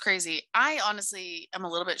 That's crazy. I honestly am a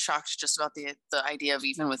little bit shocked just about the idea of,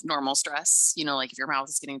 even with normal stress, like if your mouth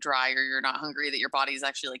is getting dry or you're not hungry, that your body is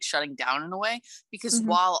actually like shutting down in a way. Because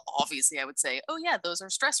while obviously I would say, oh yeah, those are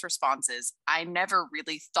stress responses, I never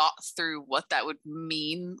really thought through what that would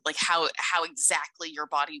mean, like how exactly your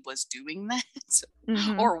body was doing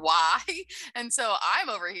that or why. And so I'm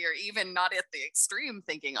over here, even not at the extreme,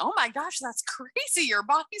 thinking, oh my gosh, that's crazy. Your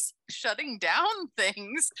body's shutting down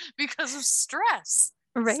things because of stress.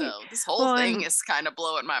 Right. So this whole thing is kind of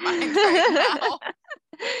blowing my mind right now.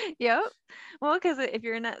 Yep. Well, because if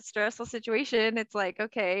you're in that stressful situation, it's like,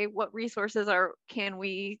 okay, what resources can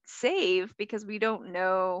we save, because we don't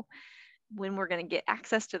know when we're going to get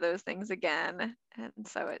access to those things again. And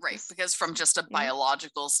so it's right, because from just a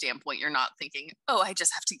biological standpoint, you're not thinking, oh, I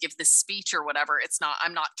just have to give this speech or whatever.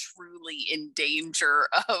 I'm not truly in danger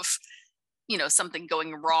of, something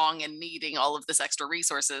going wrong and needing all of this extra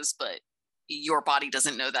resources, but your body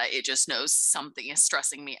doesn't know that. It just knows something is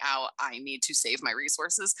stressing me out. I need to save my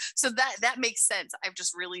resources. So that makes sense. I've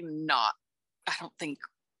just really not, I don't think,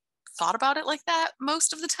 thought about it like that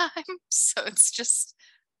most of the time. So it's just,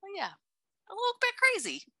 well, yeah, a little bit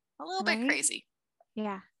crazy. Bit crazy.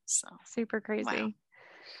 Yeah. So super crazy. Wow.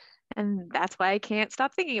 And that's why I can't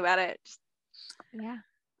stop thinking about it. Yeah.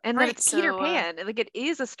 And right, it's Peter Pan. Like, it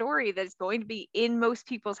is a story that's going to be in most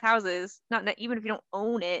people's houses. Not even if you don't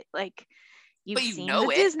own it. Like, you've seen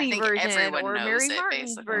the Disney version or Mary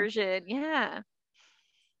Martin's version. Yeah.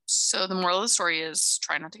 So the moral of the story is,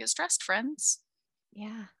 try not to get stressed, friends.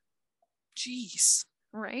 Yeah. Jeez.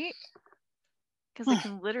 Right? Because it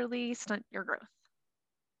can literally stunt your growth.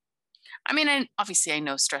 I mean, obviously I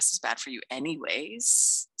know stress is bad for you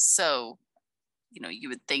anyways. So, you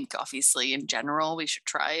would think, obviously, in general, we should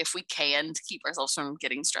try, if we can, to keep ourselves from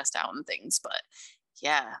getting stressed out and things. But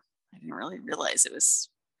yeah, I didn't really realize it was,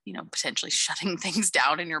 potentially shutting things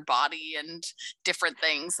down in your body and different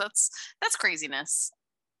things. That's craziness.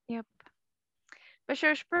 Yep. But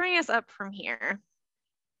sure, bring us up from here.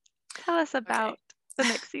 Tell us about the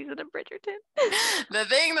next season of Bridgerton. The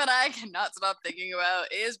thing that I cannot stop thinking about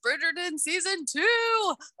is Bridgerton season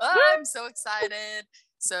 2. I'm so excited.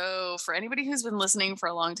 So for anybody who's been listening for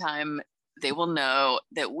a long time, they will know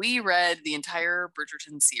that we read the entire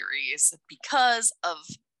Bridgerton series because of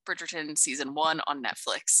Bridgerton season 1 on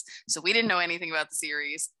Netflix. So we didn't know anything about the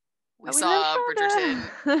series. We saw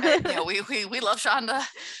Bridgerton. We love Shonda.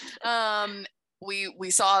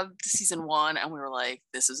 We saw season 1 and we were like,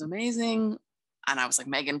 this is amazing. And I was like,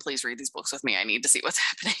 Megan, please read these books with me. I need to see what's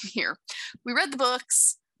happening here. We read the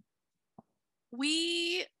books.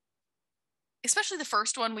 Especially the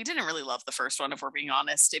first one, we didn't really love the first one, if we're being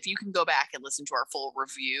honest. If you can go back and listen to our full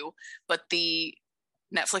review, but the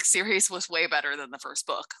Netflix series was way better than the first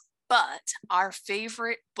book. But our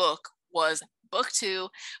favorite book was book 2,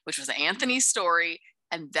 which was Anthony's story,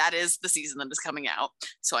 and that is the season that is coming out.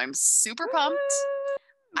 So I'm super pumped.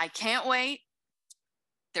 I can't wait.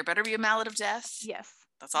 There better be a Mallet of Death. Yes.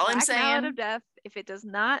 That's all I'm saying. Mallet of Death. If it does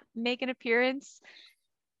not make an appearance,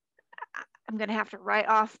 I'm going to have to write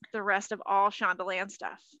off the rest of all Shondaland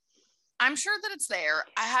stuff. I'm sure that it's there.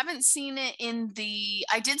 I haven't seen it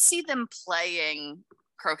I did see them playing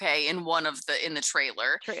croquet in the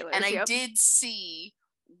trailer. Trailers, and I did see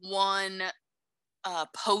one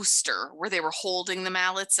poster where they were holding the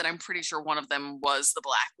mallets, and I'm pretty sure one of them was the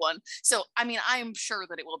black one. So I mean, I'm sure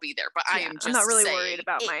that it will be there, but I am just I'm not really saying, worried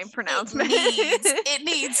about my pronouncement. it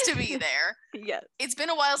needs to be there. Yes. It's been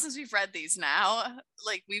a while since we've read these now.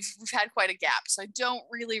 Like we've had quite a gap, so I don't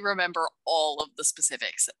really remember all of the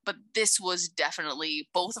specifics, but this was definitely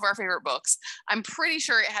both of our favorite books. I'm pretty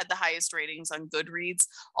sure it had the highest ratings on Goodreads,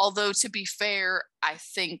 although to be fair, I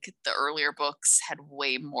think the earlier books had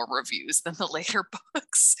way more reviews than the later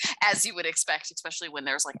books, as you would expect, especially when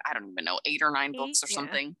there's like, I don't even know, 8 or 9 books or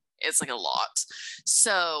something. It's like a lot.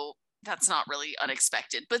 So that's not really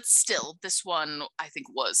unexpected, but still, this one I think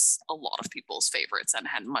was a lot of people's favorites and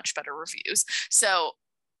had much better reviews. So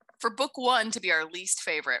for book 1 to be our least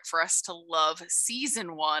favorite, for us to love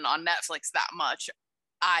season 1 on Netflix that much,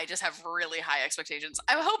 I just have really high expectations.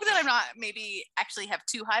 I hope that I'm not maybe actually have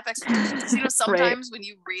too high of expectations. You know, sometimes when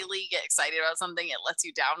you really get excited about something, it lets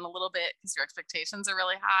you down a little bit because your expectations are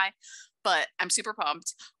really high. But I'm super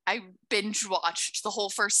pumped. I binge watched the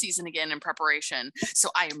whole first season again in preparation,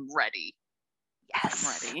 so I am ready. Yes.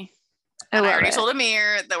 I'm ready. And I already told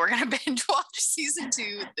Amir that we're going to binge watch season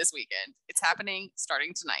 2 this weekend. It's happening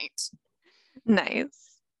starting tonight. Nice.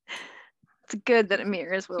 It's good that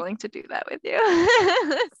Amir is willing to do that with you.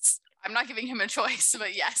 I'm not giving him a choice,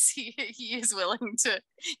 but yes, he is willing to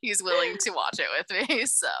watch it with me.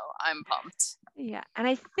 So I'm pumped. Yeah. And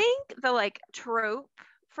I think the like trope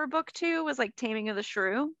for book 2 was like Taming of the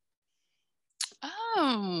Shrew.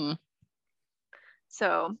 Oh.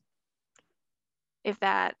 So if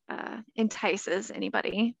that entices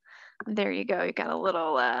anybody, there you go. You got a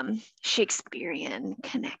little Shakespearean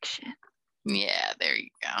connection. Yeah, there you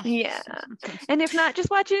go. Yeah. And if not, just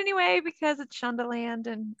watch it anyway because it's Shondaland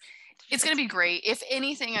and it's going to be great. If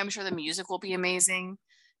anything, I'm sure the music will be amazing.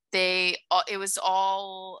 It was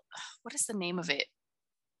all, what is the name of it?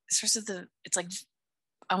 It's like,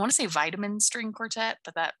 I want to say Vitamin String Quartet,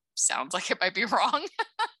 but that sounds like it might be wrong.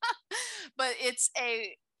 But it's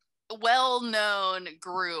a well-known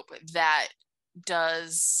group that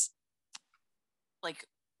does like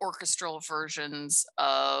orchestral versions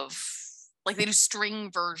of, like they do string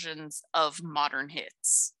versions of modern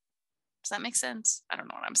hits. Does that make sense? I don't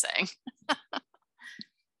know what I'm saying.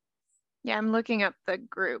 Yeah, I'm looking up the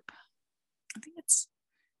group. I think it's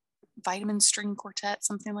Vitamin String Quartet,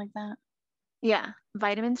 something like that. Yeah,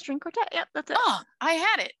 Vitamin String Quartet. Yep, that's it. Oh, I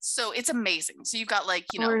had it. So it's amazing. So you've got like,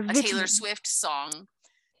 you know, a Taylor Swift song,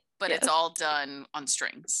 but it's all done on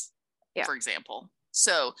strings, for example.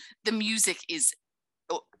 So the music is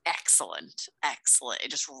excellent.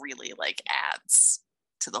 It just really like adds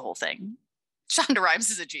to the whole thing. Shonda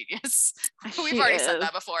Rhimes is a genius. We've already said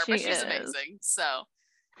that before, but she's amazing. So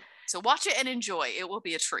watch it and enjoy. It will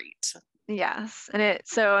be a treat. Yes. And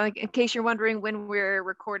so in case you're wondering when we're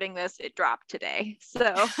recording this, it dropped today. So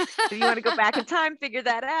if you want to go back in time, figure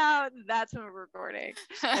that out, that's when we're recording.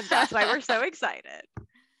 And that's why we're so excited.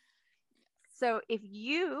 So if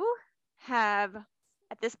you have,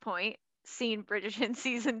 at this point, seen Bridgerton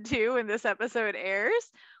season 2 and this episode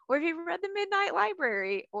airs, or if you've read The Midnight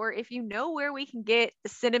Library, or if you know where we can get the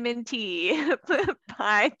cinnamon tea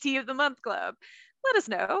by Tea of the Month Club, let us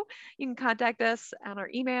know. You can contact us on our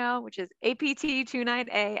email, which is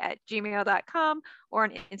apt29a@gmail.com, or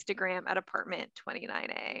on Instagram at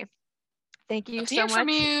apartment29a. Thank you so much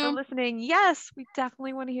for listening. Yes, we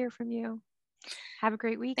definitely want to hear from you. Have a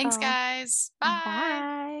great week. Thanks, guys.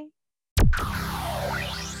 Bye.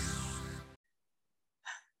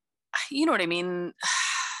 You know what I mean?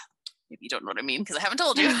 Maybe you don't know what I mean because I haven't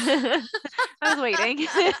told you. I was waiting.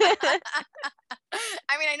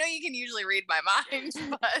 I mean, I know you can usually read my mind,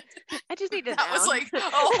 but I just need to that was like a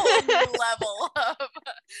whole new level of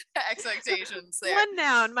expectations there. One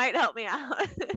noun might help me out.